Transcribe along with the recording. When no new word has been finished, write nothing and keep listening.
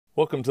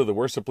Welcome to the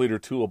Worship Leader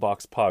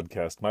Toolbox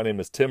podcast. My name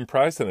is Tim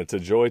Price, and it's a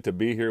joy to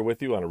be here with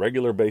you on a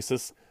regular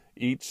basis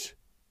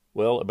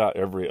about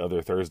every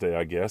other Thursday,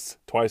 I guess,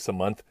 twice a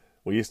month.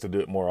 We used to do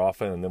it more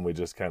often, and then we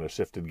just kind of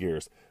shifted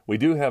gears. We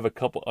do have a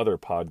couple other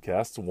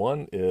podcasts.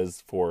 One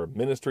is for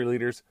ministry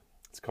leaders.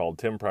 It's called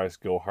Tim Price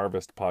Go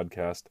Harvest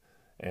Podcast,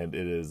 and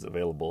it is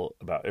available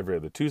about every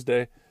other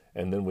Tuesday.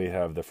 And then we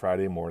have the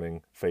Friday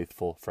morning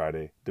Faithful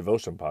Friday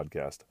Devotion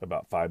Podcast,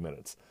 about 5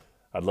 minutes.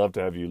 I'd love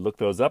to have you look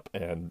those up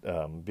and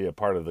be a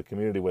part of the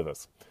community with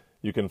us.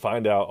 You can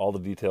find out all the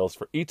details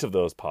for each of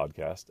those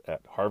podcasts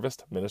at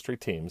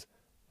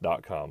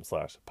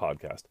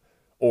harvestministryteams.com/podcast.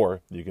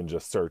 Or you can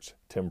just search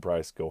Tim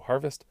Price Go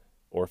Harvest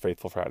or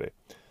Faithful Friday.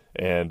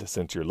 And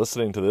since you're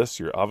listening to this,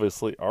 you're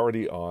obviously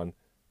already on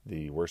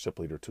the Worship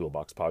Leader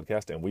Toolbox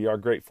podcast, and we are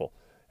grateful.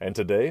 And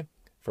today,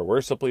 for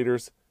worship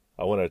leaders,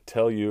 I want to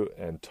tell you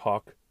and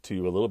talk to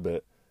you a little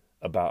bit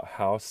about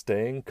how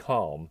staying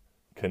calm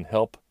can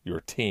help your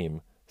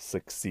team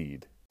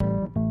succeed.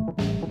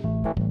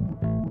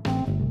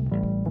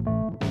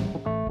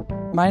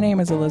 My name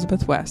is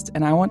Elizabeth West,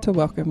 and I want to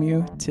welcome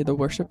you to the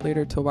Worship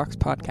Leader Toolbox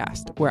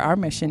podcast, where our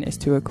mission is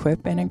to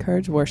equip and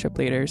encourage worship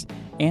leaders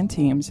and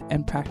teams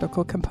and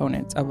practical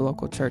components of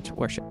local church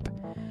worship.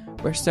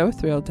 We're so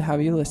thrilled to have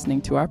you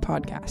listening to our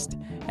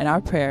podcast, and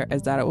our prayer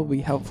is that it will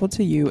be helpful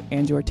to you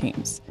and your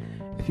teams.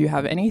 If you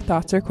have any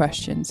thoughts or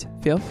questions,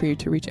 feel free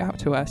to reach out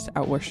to us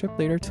at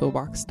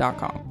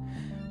worshipleadertoolbox.com.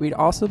 We'd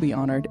also be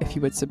honored if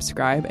you would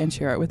subscribe and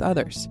share it with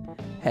others.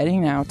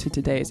 Heading now to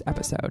today's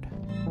episode.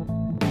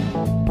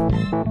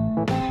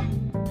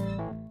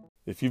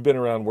 If you've been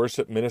around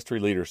worship ministry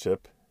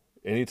leadership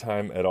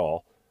anytime at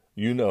all,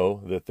 you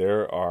know that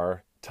there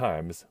are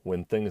times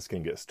when things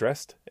can get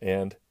stressed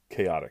and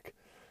chaotic.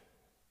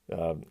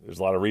 There's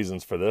a lot of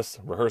reasons for this.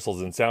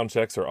 Rehearsals and sound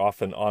checks are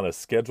often on a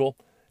schedule,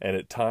 and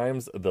at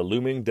times the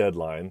looming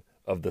deadline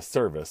of the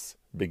service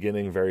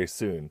beginning very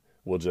soon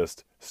will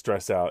just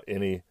stress out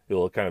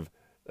it'll kind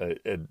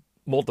of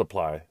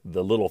multiply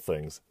the little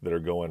things that are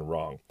going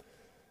wrong.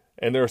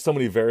 And there are so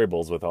many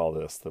variables with all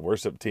this. The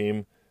worship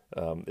team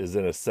is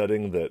in a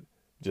setting that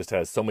just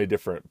has so many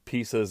different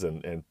pieces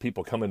and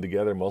people coming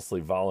together,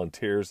 mostly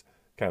volunteers,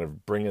 kind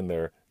of bringing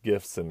their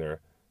gifts and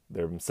their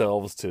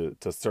themselves to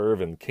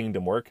serve in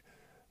kingdom work.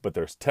 But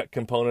there's tech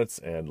components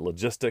and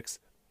logistics,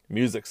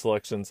 music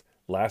selections,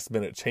 last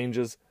minute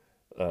changes,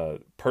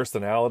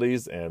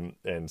 personalities and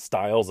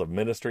styles of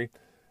ministry,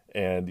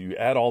 and you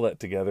add all that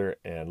together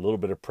and a little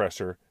bit of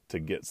pressure to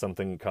get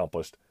something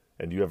accomplished,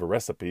 and you have a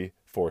recipe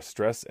for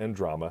stress and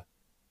drama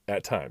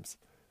at times.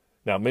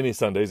 Now, many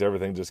Sundays,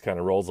 everything just kind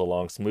of rolls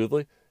along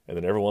smoothly, and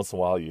then every once in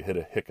a while you hit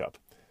a hiccup.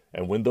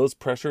 And when those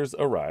pressures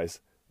arise,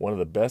 one of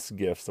the best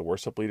gifts a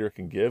worship leader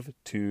can give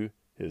to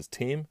his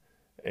team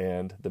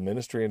and the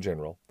ministry in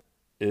general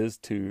is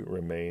to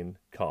remain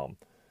calm.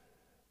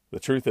 The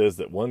truth is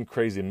that one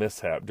crazy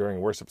mishap during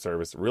worship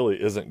service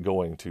really isn't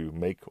going to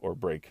make or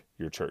break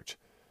your church.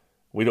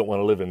 We don't want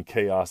to live in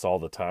chaos all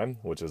the time,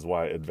 which is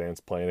why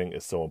advanced planning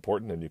is so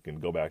important. And you can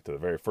go back to the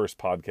very first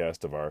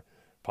podcast of our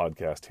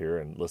podcast here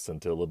and listen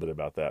to a little bit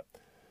about that.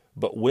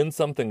 But when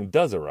something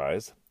does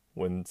arise,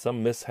 when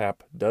some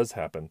mishap does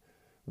happen,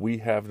 we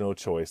have no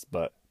choice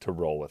but to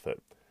roll with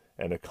it.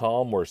 And a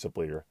calm worship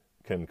leader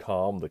can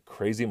calm the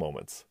crazy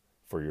moments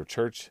for your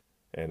church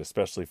and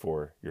especially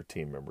for your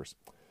team members.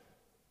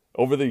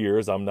 Over the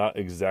years, I'm not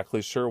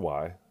exactly sure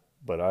why,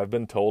 but I've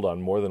been told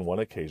on more than one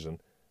occasion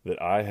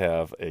that I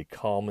have a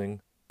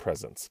calming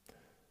presence.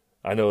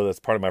 I know that's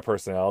part of my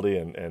personality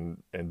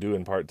and due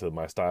in part to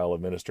my style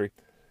of ministry.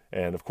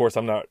 And of course,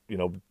 I'm not,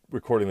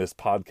 recording this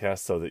podcast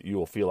so that you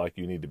will feel like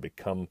you need to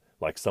become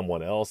like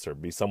someone else or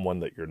be someone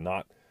that you're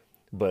not.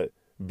 But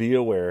be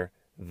aware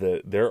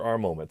that there are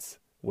moments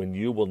when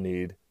you will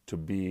need to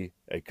be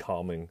a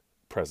calming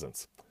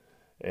presence.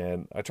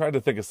 And I tried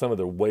to think of some of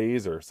the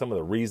ways or some of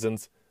the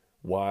reasons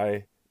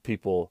why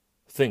people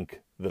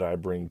think that I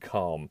bring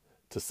calm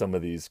to some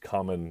of these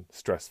common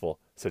stressful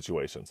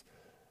situations.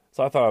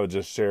 So I thought I would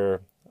just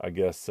share,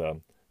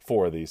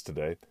 4 of these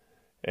today.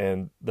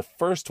 And the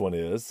first one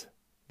is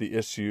the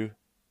issue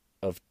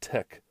of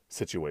tech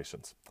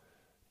situations.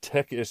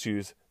 Tech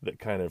issues that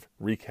kind of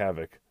wreak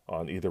havoc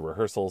on either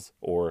rehearsals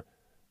or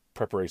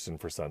preparation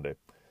for Sunday.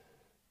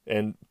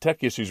 And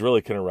tech issues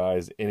really can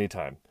arise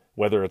anytime,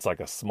 whether it's like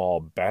a small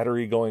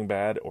battery going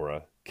bad or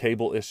a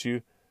cable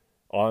issue,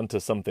 on to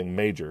something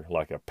major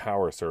like a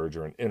power surge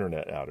or an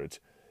internet outage.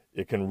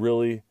 It can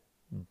really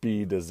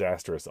be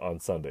disastrous on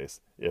Sundays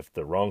if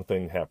the wrong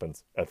thing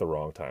happens at the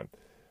wrong time.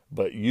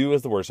 But you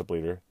as the worship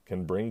leader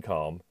can bring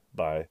calm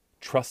by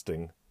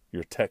trusting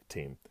your tech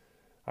team.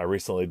 I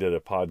recently did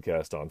a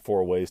podcast on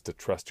 4 ways to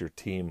trust your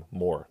team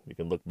more. You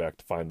can look back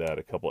to find that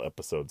a couple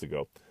episodes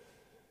ago.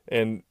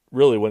 And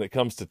really, when it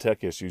comes to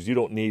tech issues, you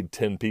don't need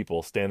 10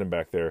 people standing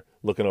back there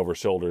looking over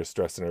shoulders,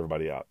 stressing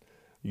everybody out.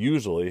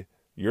 Usually,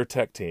 your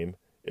tech team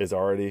is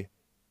already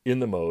in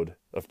the mode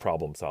of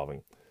problem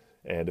solving.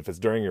 And if it's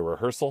during your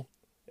rehearsal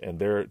and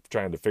they're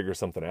trying to figure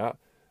something out,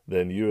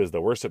 then you as the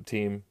worship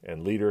team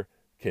and leader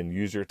can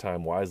use your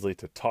time wisely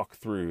to talk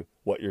through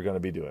what you're going to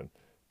be doing.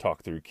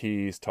 Talk through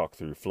keys, talk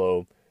through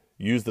flow.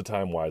 Use the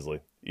time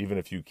wisely, even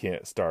if you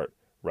can't start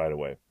right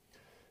away.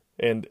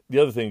 And the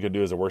other thing you can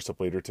do as a worship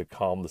leader to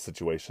calm the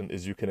situation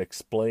is you can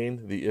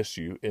explain the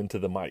issue into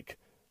the mic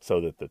so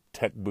that the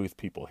tech booth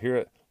people hear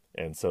it,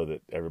 and so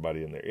that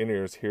everybody in their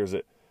in-ears hears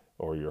it,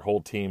 or your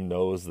whole team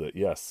knows that,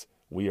 yes,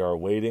 we are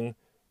waiting,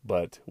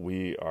 but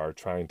we are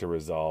trying to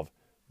resolve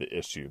the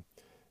issue.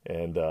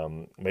 And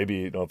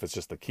maybe, if it's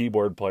just the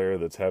keyboard player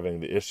that's having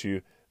the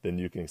issue, then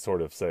you can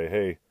sort of say,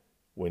 hey,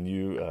 when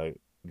you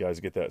guys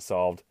get that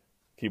solved,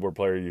 keyboard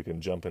player, you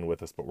can jump in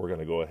with us, but we're going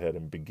to go ahead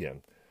and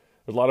begin.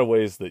 There's a lot of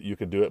ways that you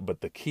can do it,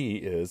 but the key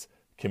is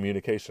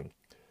communication.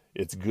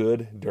 It's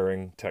good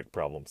during tech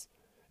problems.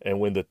 And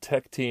when the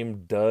tech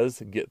team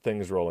does get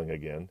things rolling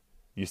again,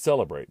 you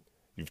celebrate.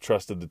 You've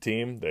trusted the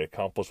team. They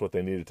accomplished what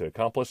they needed to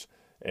accomplish.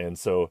 And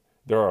so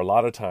there are a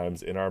lot of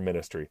times in our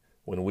ministry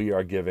when we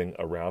are giving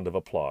a round of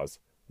applause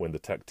when the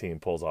tech team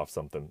pulls off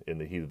something in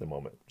the heat of the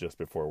moment, just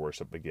before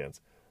worship begins,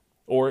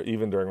 or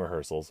even during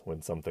rehearsals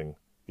when something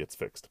gets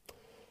fixed.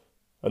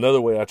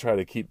 Another way I try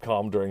to keep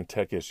calm during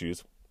tech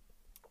issues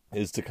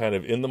is to kind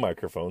of, in the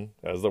microphone,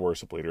 as the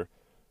worship leader,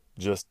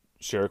 just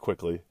share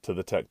quickly to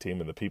the tech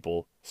team and the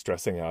people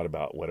stressing out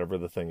about whatever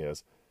the thing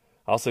is.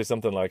 I'll say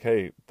something like,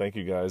 hey, thank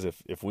you guys.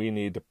 If we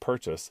need to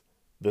purchase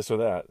this or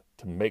that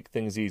to make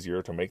things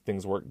easier, to make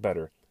things work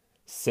better,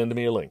 send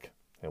me a link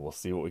and we'll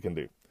see what we can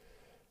do.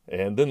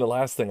 And then the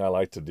last thing I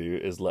like to do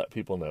is let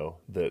people know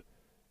that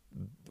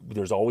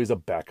there's always a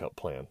backup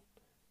plan.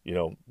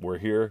 We're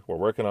here, we're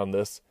working on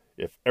this.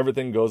 If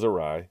everything goes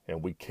awry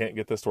and we can't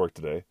get this to work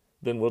today,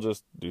 then we'll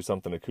just do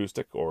something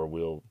acoustic, or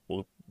we'll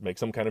make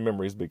some kind of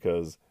memories,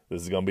 because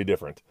this is going to be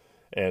different.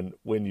 And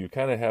when you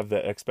kind of have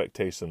that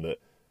expectation that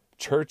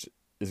church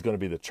is going to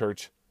be the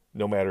church,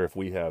 no matter if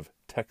we have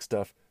tech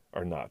stuff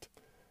or not,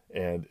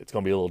 and it's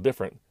going to be a little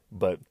different,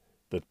 but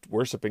the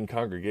worshiping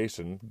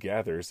congregation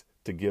gathers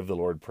to give the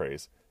Lord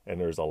praise,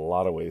 and there's a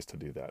lot of ways to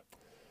do that.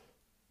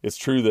 It's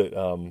true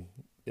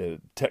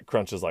that tech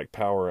crunches like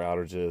power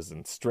outages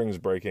and strings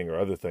breaking or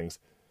other things,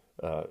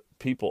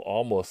 people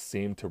almost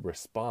seem to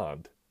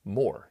respond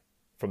more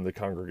from the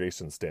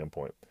congregation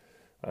standpoint.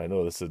 I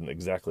know this isn't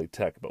exactly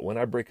tech, but when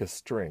I break a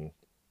string,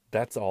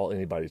 that's all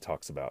anybody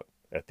talks about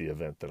at the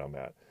event that I'm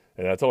at.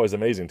 And that's always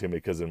amazing to me,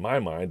 because in my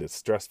mind, it's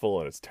stressful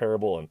and it's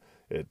terrible and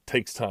it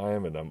takes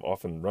time, and I'm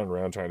often running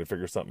around trying to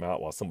figure something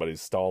out while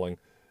somebody's stalling.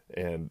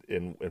 And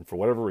for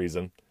whatever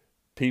reason,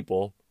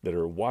 people that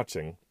are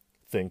watching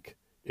think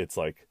it's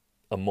like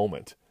a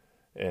moment.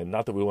 And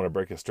not that we want to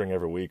break a string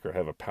every week or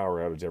have a power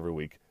outage every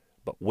week,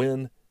 but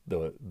when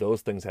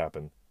those things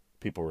happen,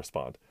 people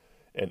respond.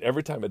 And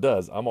every time it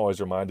does, I'm always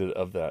reminded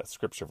of that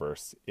scripture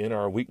verse, in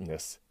our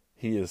weakness,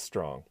 he is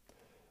strong.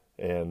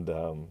 And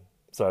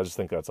so I just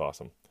think that's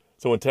awesome.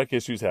 So when tech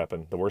issues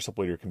happen, the worship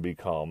leader can be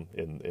calm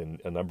in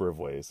a number of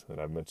ways,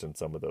 and I've mentioned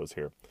some of those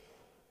here.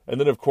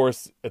 And then, of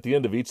course, at the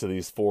end of each of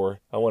these four,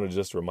 I want to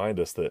just remind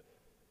us that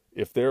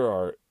if there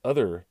are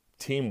other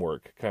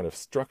teamwork kind of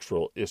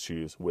structural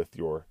issues with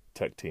your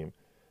tech team,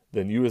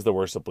 then you as the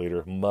worship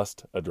leader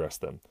must address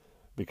them.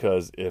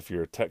 Because if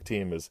your tech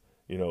team is,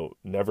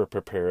 never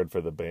prepared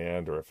for the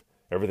band, or if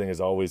everything is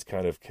always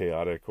kind of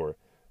chaotic, or,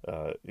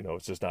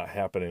 it's just not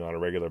happening on a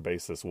regular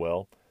basis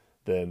well,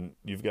 then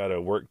you've got to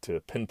work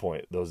to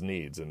pinpoint those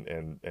needs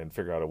and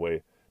figure out a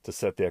way to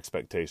set the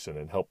expectation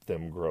and help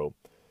them grow.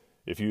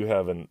 If you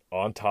have an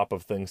on top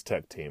of things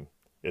tech team,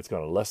 it's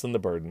going to lessen the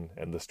burden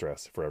and the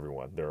stress for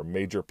everyone. They're a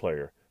major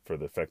player for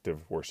the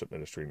effective worship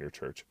ministry in your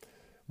church.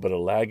 But a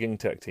lagging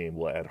tech team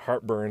will add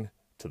heartburn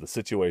to the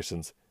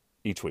situations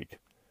each week.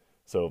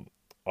 So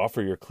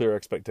offer your clear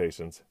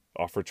expectations,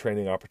 offer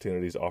training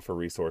opportunities, offer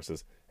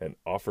resources, and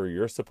offer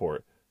your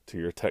support to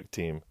your tech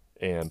team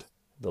and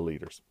the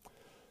leaders.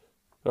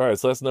 All right,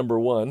 so that's number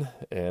one,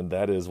 and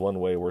that is one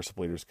way worship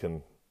leaders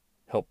can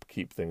help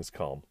keep things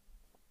calm.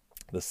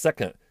 The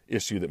second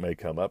issue that may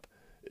come up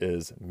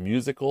is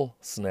musical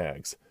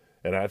snags.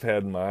 And I've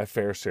had my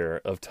fair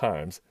share of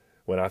times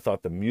when I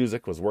thought the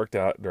music was worked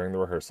out during the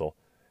rehearsal,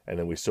 and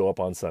then we show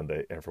up on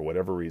Sunday, and for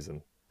whatever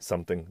reason,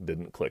 something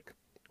didn't click.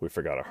 We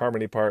forgot a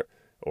harmony part,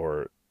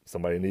 or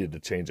somebody needed to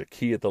change a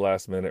key at the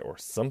last minute, or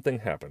something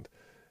happened.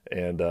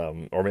 And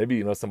or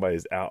maybe,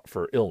 somebody's out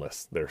for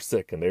illness. They're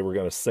sick, and they were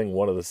going to sing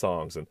one of the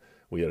songs, and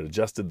we had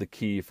adjusted the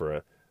key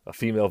for a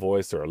female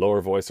voice or a lower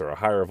voice or a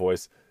higher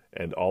voice,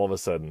 and all of a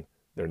sudden,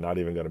 they're not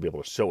even going to be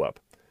able to show up.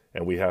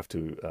 And we have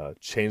to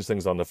change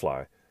things on the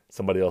fly.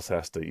 Somebody else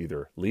has to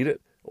either lead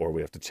it, or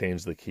we have to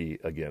change the key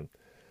again.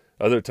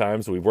 Other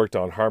times, we've worked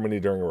on harmony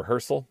during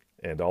rehearsal,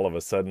 and all of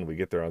a sudden, we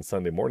get there on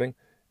Sunday morning,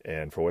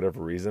 and for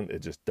whatever reason, it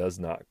just does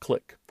not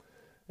click.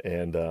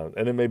 And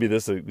then maybe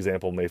this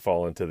example may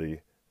fall into the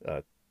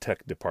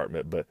tech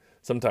department, but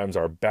sometimes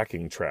our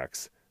backing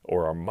tracks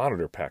or our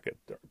monitor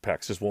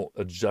packs just won't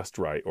adjust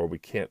right, or we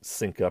can't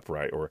sync up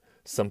right, or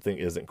something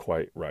isn't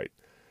quite right.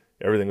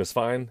 Everything was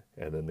fine,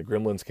 and then the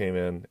gremlins came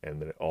in,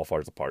 and then it all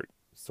falls apart,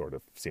 sort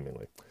of,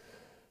 seemingly.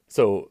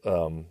 So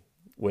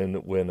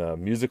when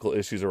musical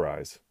issues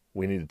arise,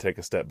 we need to take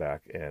a step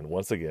back and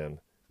once again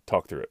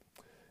talk through it.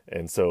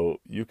 And so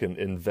you can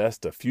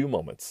invest a few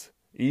moments,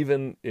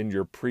 even in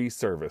your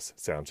pre-service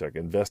sound check,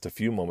 invest a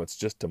few moments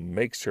just to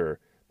make sure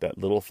that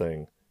little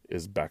thing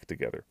is back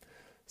together.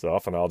 So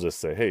often I'll just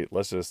say, hey,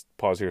 let's just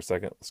pause here a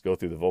second. Let's go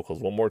through the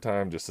vocals one more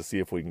time just to see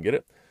if we can get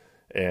it.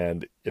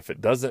 And if it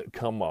doesn't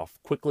come off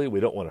quickly, we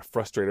don't want to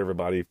frustrate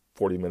everybody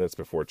 40 minutes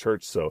before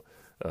church. So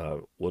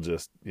we'll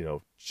just,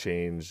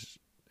 change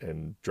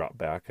and drop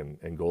back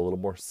and go a little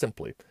more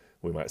simply.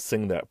 We might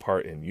sing that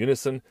part in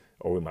unison,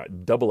 or we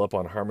might double up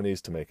on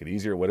harmonies to make it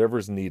easier,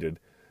 whatever's needed.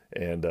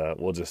 And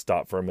we'll just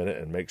stop for a minute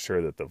and make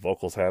sure that the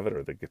vocals have it,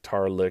 or the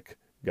guitar lick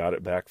got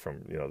it back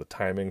from, the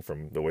timing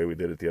from the way we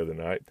did it the other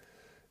night,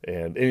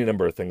 and any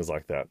number of things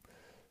like that.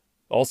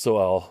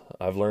 Also,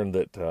 I've learned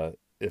that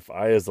if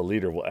I, as a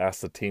leader, will ask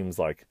the teams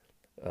like,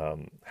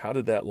 how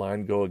did that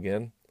line go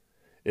again?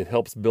 It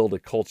helps build a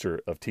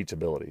culture of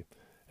teachability.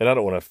 And I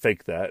don't want to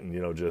fake that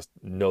and, just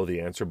know the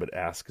answer, but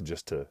ask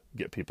just to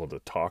get people to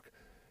talk.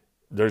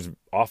 There's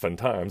often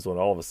times when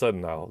all of a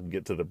sudden I'll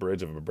get to the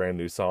bridge of a brand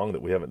new song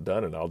that we haven't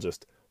done, and I'll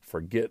just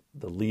forget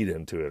the lead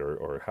into it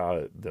or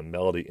how the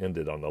melody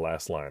ended on the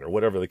last line or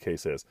whatever the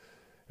case is.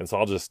 And so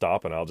I'll just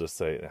stop and I'll just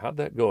say, how'd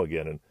that go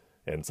again?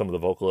 And some of the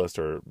vocalist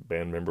or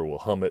band member will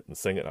hum it and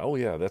sing it. Oh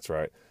yeah, that's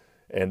right.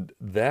 And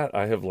that,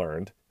 I have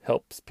learned,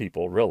 helps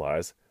people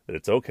realize that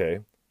it's okay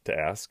to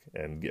ask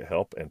and get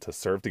help and to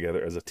serve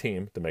together as a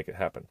team to make it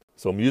happen.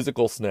 So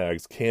musical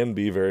snags can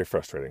be very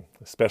frustrating,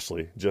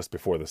 especially just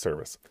before the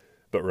service.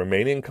 But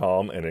remaining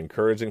calm and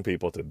encouraging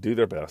people to do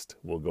their best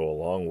will go a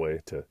long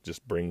way to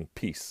just bring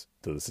peace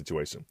to the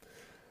situation.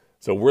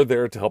 So we're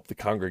there to help the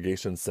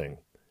congregation sing,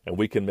 and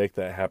we can make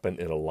that happen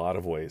in a lot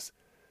of ways.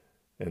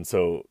 And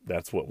so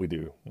that's what we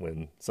do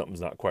when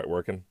something's not quite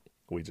working.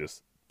 We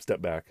just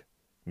step back,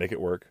 make it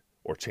work,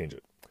 or change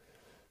it.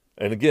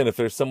 And again, if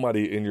there's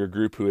somebody in your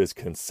group who is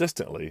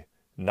consistently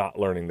not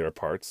learning their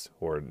parts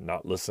or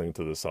not listening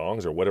to the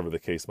songs or whatever the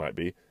case might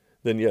be,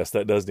 then yes,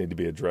 that does need to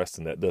be addressed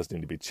and that does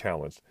need to be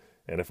challenged.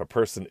 And if a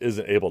person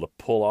isn't able to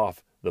pull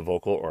off the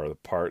vocal or the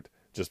part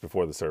just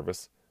before the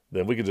service,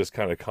 then we can just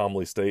kind of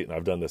calmly state, and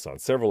I've done this on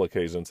several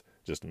occasions,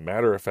 just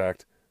matter of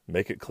fact,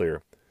 make it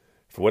clear.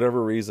 For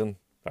whatever reason,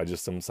 I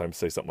just sometimes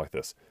say something like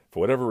this. For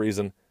whatever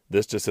reason,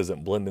 this just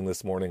isn't blending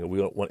this morning, and we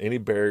don't want any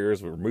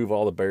barriers. We remove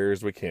all the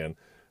barriers we can.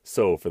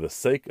 So for the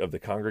sake of the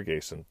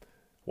congregation,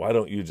 why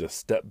don't you just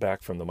step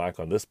back from the mic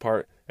on this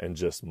part and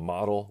just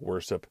model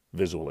worship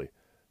visually?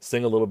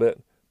 Sing a little bit,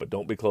 but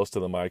don't be close to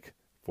the mic.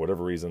 For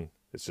whatever reason,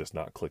 it's just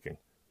not clicking.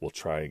 We'll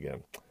try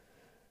again.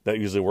 That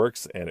usually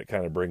works, and it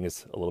kind of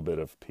brings a little bit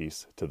of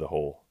peace to the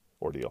whole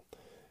ordeal.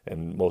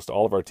 And most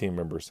all of our team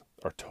members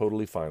are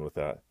totally fine with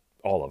that.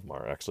 All of them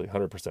are, actually,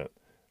 100%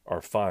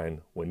 are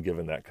fine when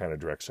given that kind of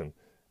direction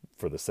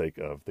for the sake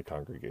of the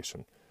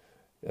congregation.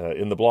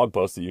 In the blog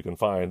post that you can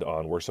find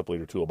on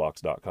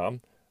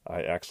worshipleadertoolbox.com,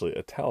 I actually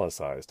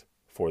italicized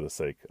for the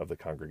sake of the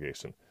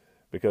congregation,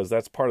 because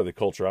that's part of the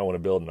culture I want to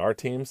build in our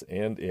teams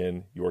and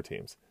in your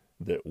teams,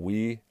 that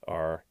we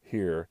are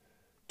here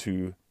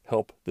to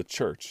help the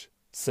church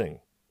sing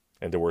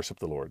and to worship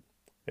the Lord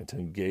and to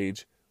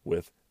engage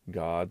with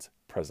God's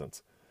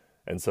presence.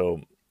 And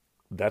so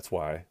that's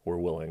why we're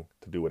willing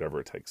to do whatever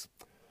it takes.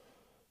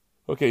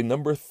 Okay,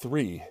 number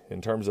 3,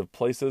 in terms of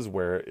places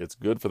where it's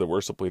good for the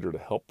worship leader to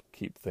help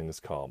keep things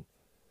calm.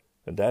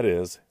 And that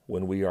is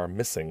when we are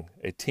missing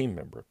a team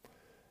member.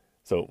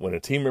 So when a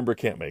team member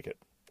can't make it,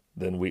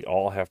 then we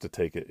all have to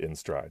take it in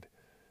stride.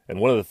 And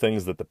one of the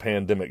things that the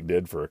pandemic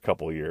did for a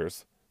couple of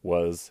years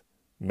was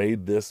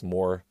made this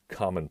more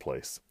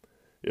commonplace.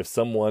 If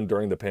someone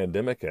during the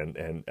pandemic,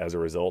 and as a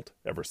result,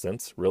 ever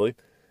since, really,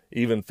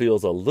 even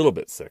feels a little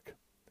bit sick,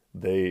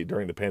 they,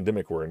 during the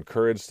pandemic, were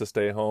encouraged to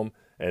stay home,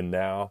 and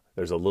now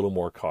there's a little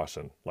more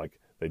caution, like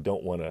they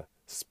don't want to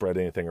spread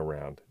anything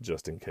around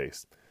just in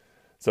case.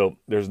 So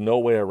there's no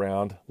way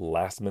around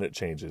last-minute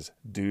changes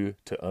due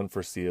to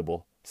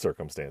unforeseeable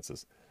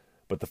circumstances.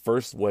 But the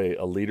first way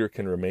a leader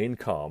can remain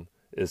calm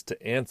is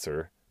to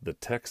answer the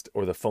text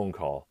or the phone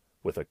call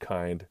with a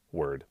kind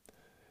word.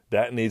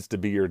 That needs to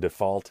be your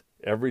default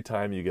every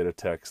time you get a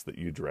text that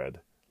you dread,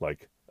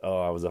 like,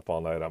 oh, I was up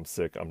all night, I'm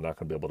sick, I'm not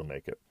going to be able to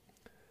make it.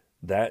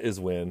 That is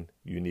when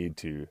you need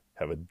to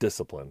have a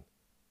discipline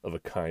of a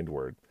kind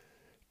word.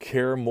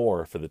 Care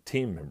more for the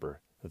team member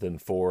than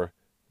for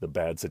the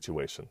bad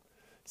situation.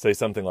 Say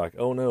something like,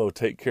 oh no,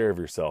 take care of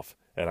yourself,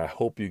 and I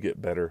hope you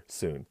get better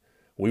soon.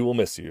 We will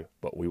miss you,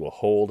 but we will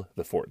hold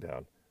the fort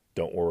down.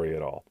 Don't worry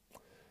at all.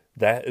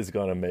 That is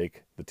going to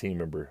make the team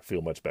member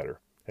feel much better,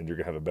 and you're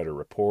going to have a better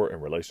rapport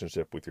and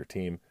relationship with your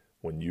team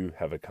when you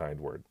have a kind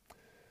word.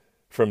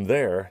 From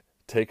there,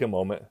 take a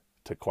moment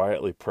to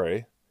quietly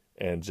pray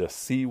and just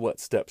see what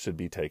steps should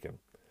be taken.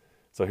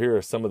 So here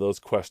are some of those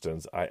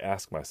questions I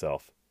ask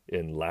myself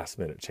in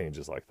last-minute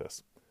changes like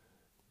this.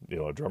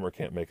 A drummer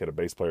can't make it, a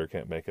bass player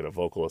can't make it, a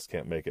vocalist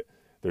can't make it.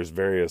 There's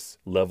various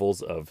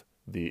levels of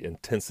the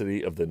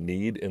intensity of the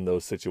need in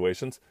those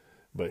situations,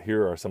 but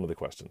here are some of the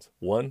questions.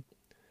 1,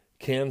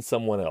 can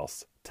someone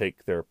else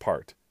take their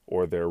part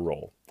or their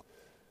role?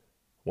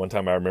 One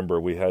time I remember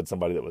we had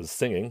somebody that was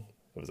singing.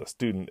 It was a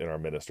student in our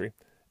ministry,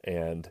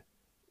 and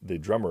the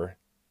drummer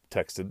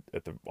texted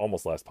at the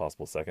almost last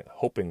possible second,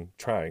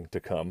 trying to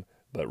come,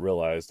 but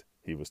realized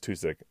he was too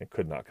sick and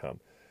could not come.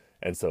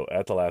 And so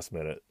at the last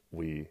minute,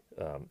 we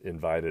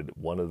invited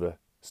one of the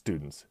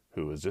students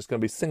who was just going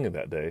to be singing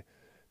that day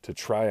to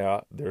try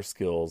out their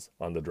skills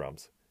on the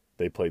drums.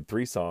 They played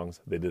 3 songs.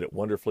 They did it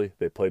wonderfully.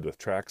 They played with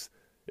tracks.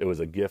 It was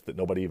a gift that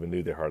nobody even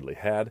knew they hardly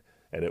had,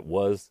 and it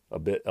was a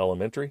bit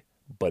elementary,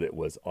 but it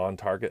was on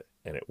target,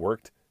 and it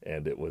worked,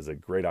 and it was a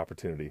great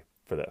opportunity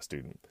for that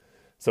student.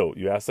 So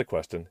you ask the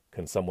question,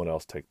 can someone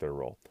else take their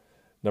role?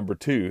 Number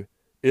 2,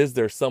 is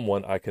there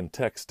someone I can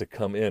text to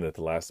come in at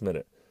the last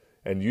minute?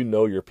 And you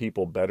know your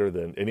people better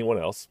than anyone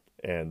else,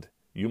 and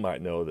you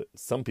might know that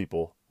some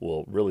people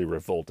will really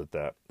revolt at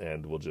that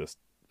and will just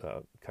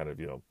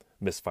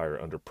misfire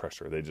under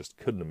pressure. They just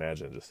couldn't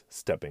imagine just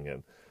stepping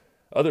in.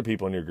 Other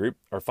people in your group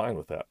are fine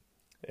with that.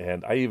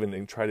 And I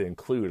even try to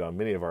include on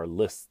many of our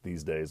lists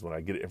these days when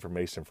I get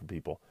information from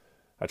people,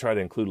 I try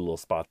to include a little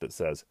spot that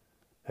says,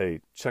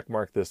 hey, check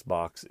mark this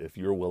box if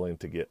you're willing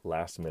to get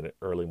last minute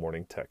early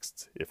morning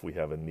texts if we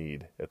have a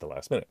need at the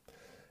last minute.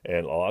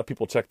 And a lot of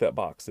people check that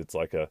box.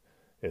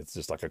 It's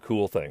just like a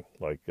cool thing.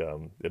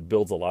 It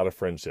builds a lot of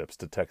friendships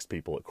to text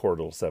people at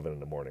 6:45 in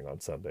the morning on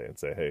Sunday and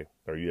say, hey,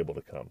 are you able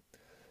to come?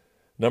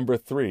 Number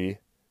 3,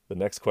 the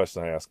next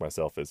question I ask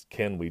myself is,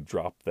 can we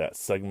drop that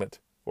segment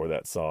or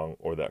that song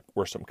or that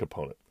worship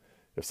component?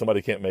 If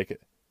somebody can't make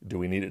it, do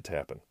we need it to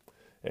happen?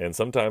 And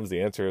sometimes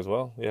the answer is,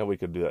 well, yeah, we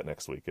could do that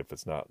next week if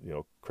it's not,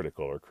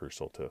 critical or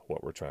crucial to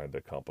what we're trying to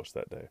accomplish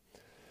that day.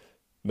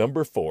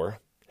 Number 4,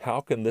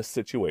 how can this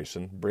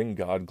situation bring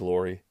God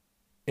glory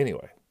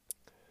anyway?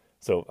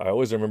 So I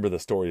always remember the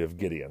story of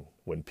Gideon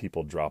when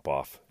people drop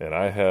off, and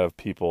I have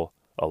people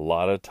a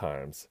lot of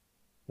times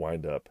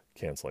wind up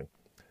canceling.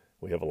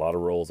 We have a lot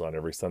of roles on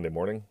every Sunday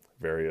morning,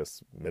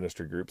 various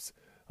ministry groups,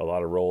 a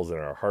lot of roles in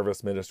our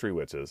harvest ministry,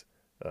 which is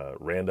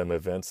random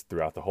events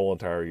throughout the whole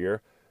entire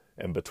year.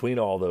 And between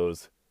all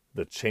those,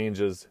 the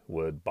changes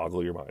would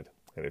boggle your mind.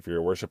 And if you're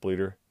a worship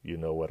leader, you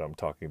know what I'm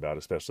talking about,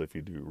 especially if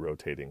you do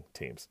rotating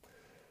teams.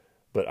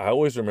 But I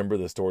always remember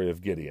the story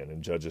of Gideon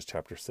in Judges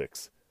chapter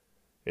 6.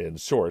 In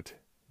short,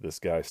 this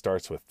guy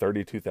starts with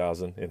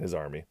 32,000 in his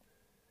army,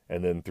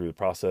 and then through the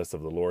process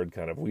of the Lord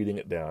kind of weeding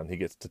it down, he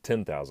gets to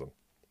 10,000.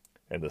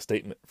 And the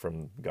statement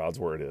from God's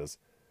word is,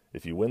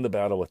 if you win the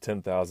battle with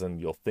 10,000,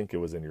 you'll think it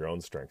was in your own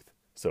strength.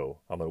 So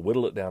I'm going to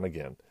whittle it down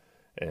again.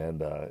 And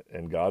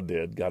God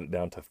got it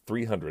down to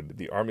 300.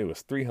 The army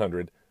was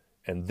 300,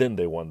 and then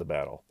they won the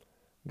battle.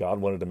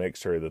 God wanted to make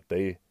sure that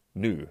they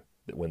knew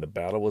that when the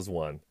battle was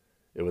won,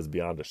 it was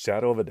beyond a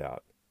shadow of a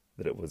doubt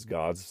that it was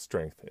God's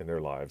strength in their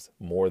lives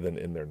more than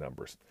in their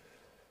numbers.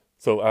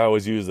 So I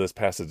always use this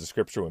passage of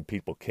scripture when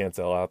people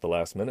cancel out the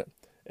last minute,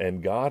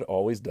 and God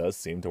always does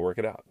seem to work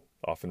it out,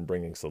 often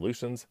bringing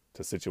solutions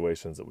to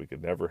situations that we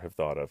could never have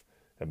thought of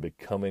and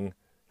becoming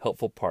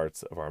helpful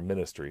parts of our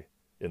ministry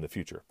in the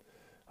future.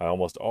 I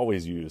almost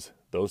always use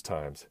those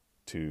times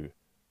to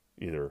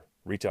either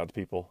reach out to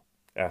people,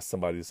 ask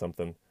somebody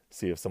something,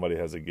 see if somebody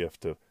has a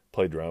gift to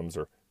play drums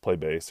or play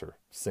bass or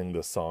sing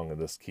this song in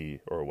this key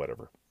or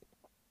whatever.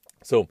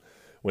 So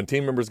when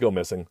team members go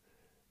missing,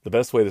 the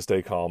best way to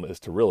stay calm is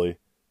to really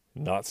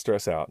not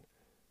stress out,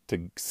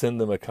 to send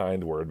them a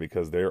kind word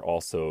because they're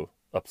also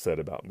upset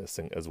about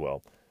missing as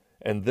well.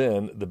 And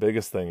then the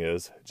biggest thing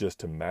is just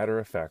to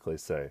matter-of-factly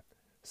say,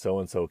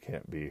 so-and-so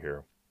can't be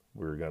here.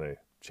 We're going to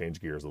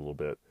change gears a little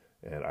bit,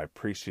 and I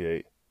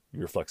appreciate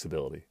your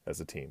flexibility as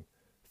a team.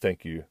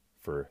 Thank you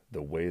for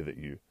the way that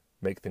you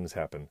make things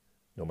happen,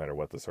 no matter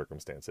what the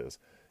circumstance is.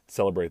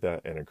 Celebrate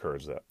that and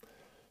encourage that.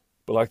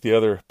 But like the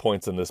other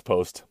points in this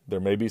post, there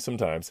may be some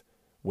times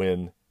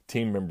when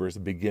team members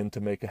begin to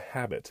make a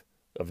habit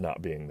of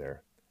not being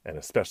there, and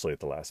especially at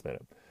the last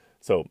minute.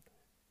 So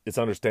it's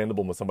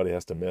understandable when somebody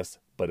has to miss,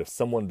 but if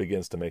someone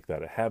begins to make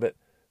that a habit,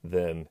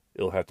 then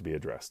it'll have to be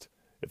addressed.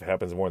 If it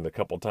happens more than a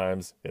couple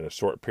times in a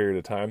short period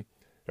of time,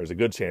 there's a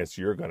good chance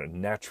you're going to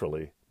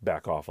naturally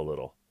back off a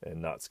little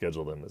and not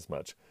schedule them as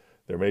much.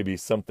 There may be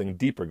something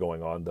deeper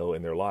going on, though,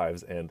 in their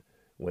lives, and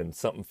when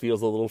something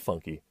feels a little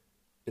funky,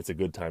 it's a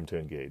good time to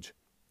engage.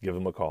 Give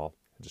them a call,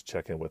 and just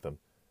check in with them,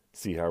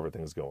 see how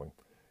everything's going.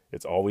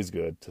 It's always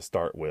good to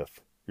start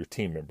with your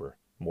team member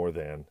more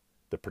than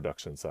the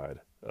production side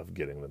of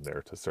getting them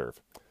there to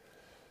serve.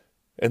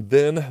 And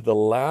then the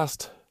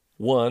last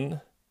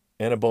one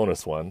and a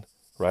bonus one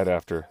right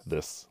after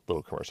this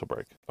little commercial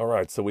break. All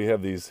right, so we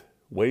have these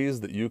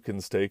ways that you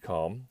can stay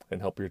calm and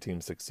help your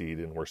team succeed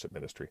in worship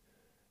ministry.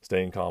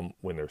 Staying calm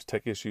when there's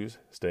tech issues,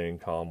 staying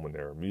calm when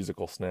there are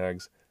musical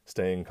snags,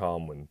 staying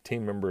calm when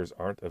team members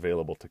aren't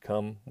available to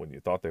come when you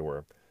thought they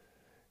were.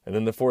 And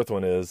then the fourth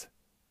one is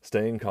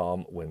staying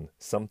calm when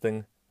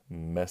something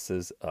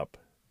messes up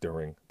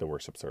during the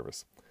worship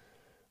service.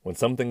 When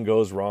something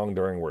goes wrong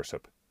during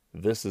worship,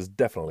 this is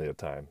definitely a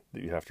time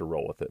that you have to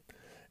roll with it.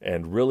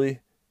 And really,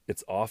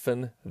 it's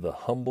often the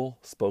humble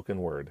spoken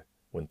word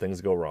when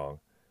things go wrong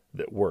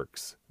that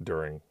works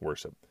during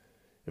worship.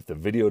 If the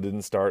video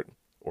didn't start,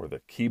 or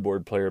the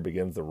keyboard player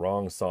begins the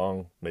wrong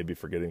song, maybe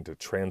forgetting to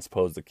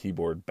transpose the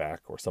keyboard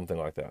back or something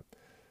like that.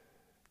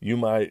 You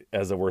might,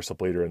 as a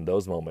worship leader in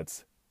those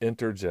moments,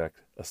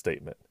 interject a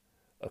statement,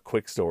 a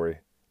quick story,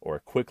 or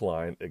a quick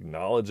line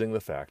acknowledging the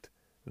fact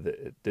that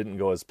it didn't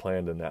go as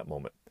planned in that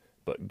moment.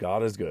 But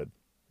God is good,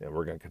 and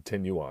we're going to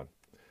continue on.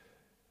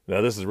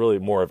 Now, this is really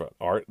more of an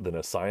art than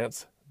a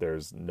science.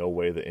 There's no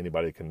way that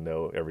anybody can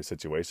know every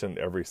situation.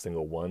 Every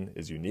single one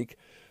is unique.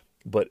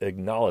 But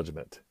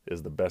acknowledgement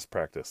is the best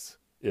practice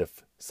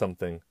if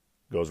something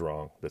goes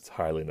wrong that's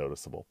highly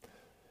noticeable.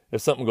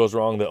 If something goes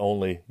wrong that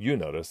only you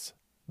notice,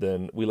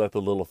 then we let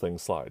the little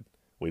things slide.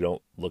 We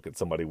don't look at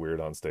somebody weird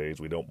on stage.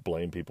 We don't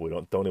blame people. We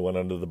don't throw anyone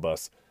under the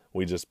bus.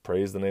 We just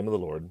praise the name of the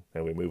Lord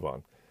and we move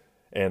on.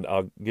 And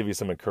I'll give you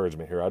some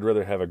encouragement here. I'd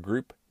rather have a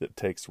group that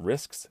takes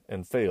risks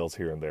and fails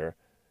here and there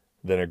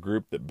than a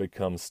group that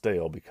becomes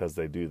stale because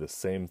they do the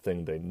same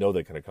thing they know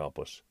they can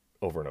accomplish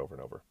over and over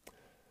and over.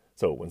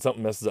 So when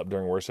something messes up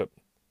during worship,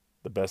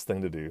 the best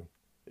thing to do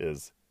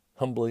is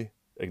humbly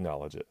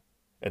acknowledge it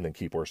and then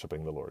keep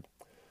worshiping the Lord.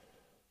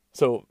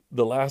 So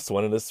the last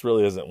one, and this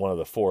really isn't one of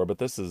the four, but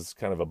this is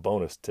kind of a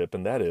bonus tip,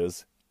 and that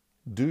is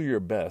do your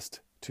best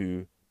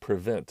to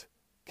prevent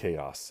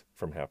chaos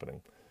from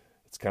happening.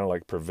 It's kind of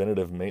like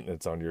preventative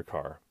maintenance on your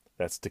car.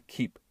 That's to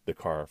keep the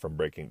car from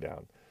breaking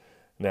down.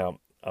 Now,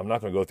 I'm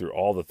not going to go through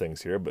all the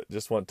things here, but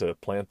just want to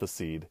plant the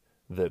seed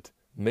that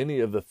many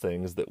of the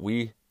things that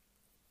we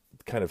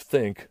kind of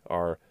think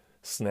are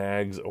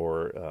snags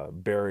or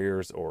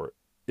barriers or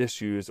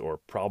issues or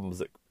problems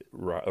that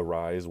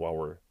arise while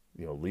we're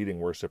leading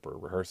worship or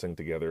rehearsing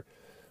together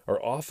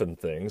are often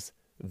things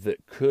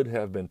that could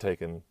have been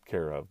taken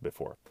care of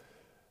before.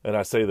 And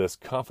I say this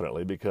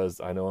confidently because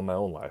I know in my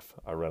own life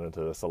I run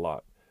into this a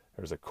lot.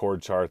 There's a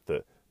chord chart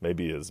that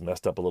maybe is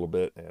messed up a little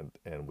bit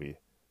and we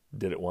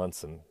did it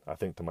once and I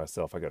think to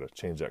myself, I got to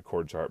change that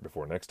chord chart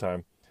before next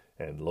time.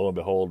 And lo and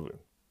behold,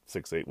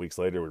 6-8 weeks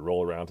later, we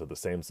roll around to the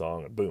same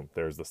song and boom,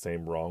 there's the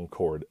same wrong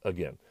chord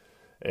again.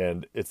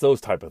 And it's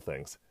those type of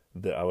things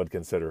that I would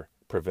consider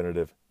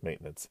preventative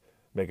maintenance.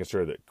 Making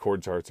sure that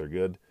chord charts are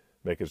good,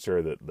 making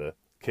sure that the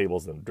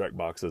cables and direct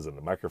boxes and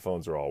the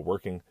microphones are all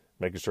working,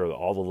 making sure that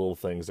all the little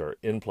things are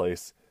in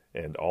place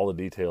and all the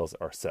details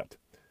are set.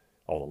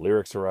 All the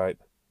lyrics are right,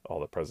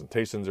 all the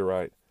presentations are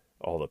right,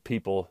 all the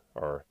people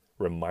are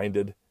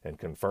reminded and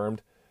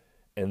confirmed.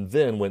 And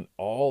then when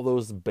all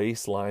those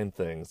baseline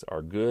things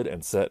are good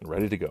and set and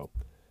ready to go,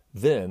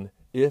 then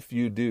if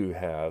you do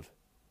have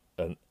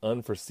an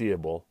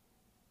unforeseeable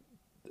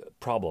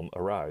problem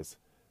arise,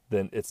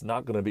 then it's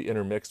not going to be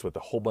intermixed with a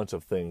whole bunch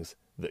of things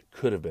that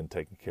could have been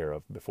taken care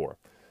of before.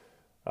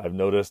 I've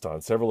noticed on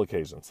several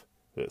occasions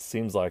that it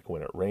seems like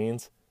when it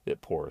rains,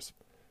 it pours.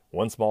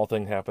 One small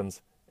thing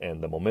happens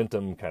and the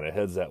momentum kind of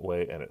heads that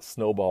way and it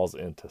snowballs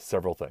into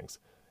several things.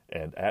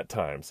 And at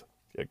times,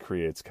 it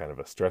creates kind of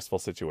a stressful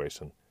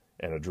situation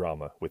and a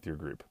drama with your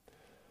group.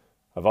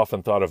 I've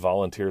often thought of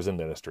volunteers in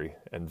ministry,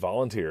 and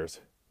volunteers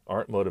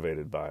aren't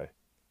motivated by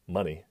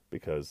money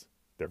because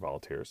they're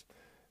volunteers.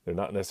 They're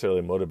not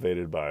necessarily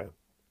motivated by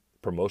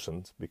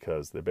promotions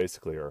because they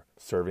basically are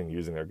serving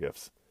using their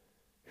gifts.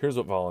 Here's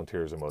what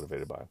volunteers are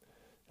motivated by.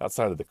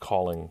 Outside of the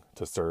calling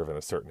to serve in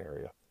a certain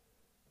area,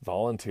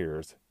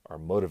 volunteers are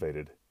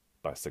motivated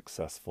by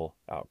successful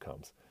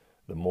outcomes.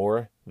 The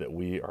more that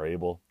we are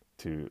able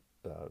to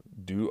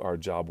do our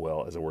job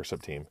well as a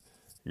worship team,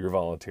 your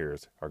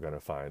volunteers are going to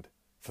find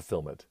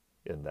fulfillment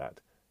in that.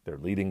 They're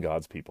leading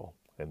God's people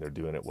and they're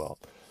doing it well.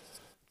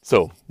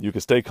 So you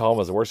can stay calm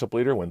as a worship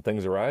leader when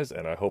things arise,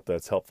 and I hope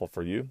that's helpful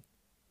for you,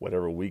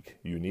 whatever week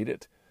you need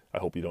it. I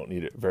hope you don't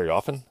need it very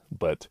often,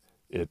 but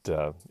it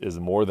is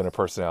more than a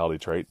personality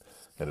trait,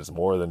 and it's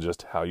more than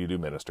just how you do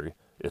ministry.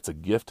 It's a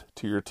gift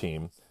to your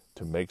team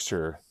to make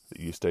sure that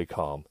you stay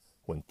calm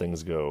when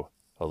things go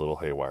a little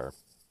haywire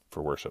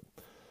for worship.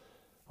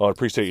 Well, I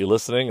appreciate you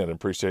listening and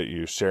appreciate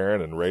you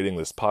sharing and rating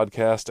this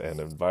podcast and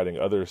inviting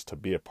others to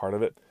be a part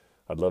of it.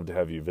 I'd love to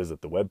have you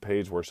visit the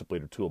webpage,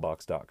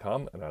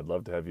 worshipleadertoolbox.com, and I'd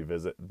love to have you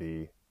visit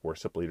the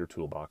Worship Leader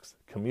Toolbox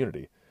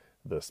community,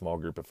 the small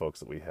group of folks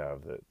that we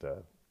have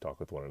that talk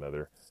with one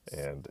another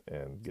and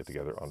get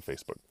together on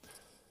Facebook.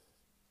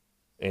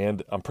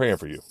 And I'm praying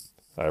for you.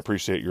 I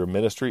appreciate your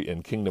ministry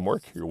in kingdom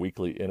work, your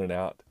weekly in and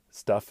out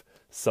stuff.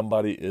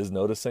 Somebody is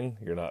noticing.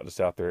 You're not just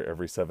out there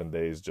every 7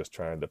 days just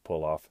trying to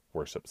pull off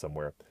worship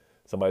somewhere.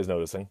 Somebody's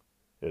noticing.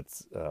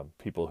 It's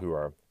people who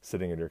are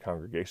sitting in your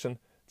congregation.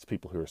 It's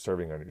people who are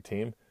serving on your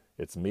team.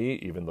 It's me,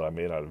 even though I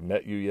may not have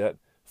met you yet,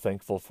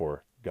 thankful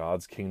for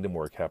God's kingdom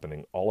work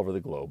happening all over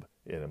the globe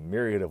in a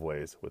myriad of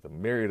ways with a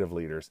myriad of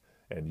leaders,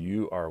 and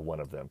you are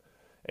one of them.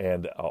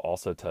 And I'll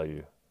also tell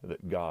you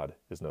that God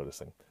is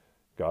noticing.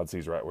 God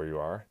sees right where you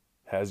are,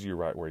 has you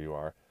right where you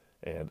are,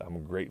 and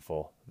I'm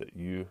grateful that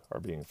you are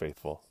being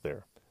faithful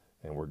there.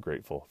 And we're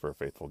grateful for a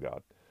faithful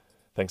God.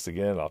 Thanks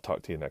again. I'll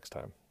talk to you next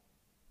time.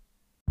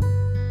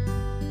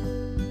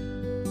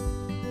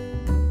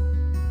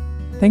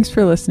 Thanks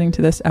for listening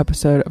to this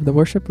episode of the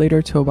Worship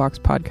Leader Toolbox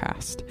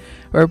podcast.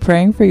 We're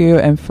praying for you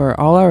and for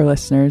all our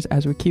listeners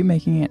as we keep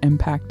making an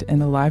impact in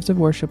the lives of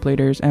worship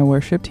leaders and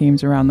worship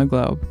teams around the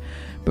globe.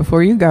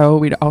 Before you go,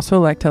 we'd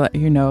also like to let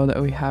you know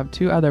that we have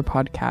 2 other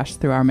podcasts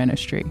through our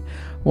ministry.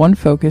 One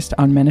focused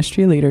on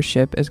ministry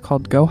leadership is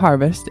called Go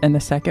Harvest, and the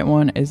second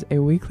one is a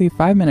weekly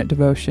 5-minute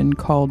devotion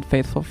called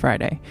Faithful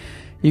Friday.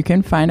 You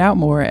can find out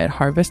more at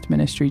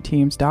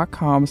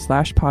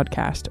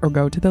harvestministryteams.com/podcast or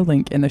go to the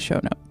link in the show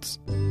notes.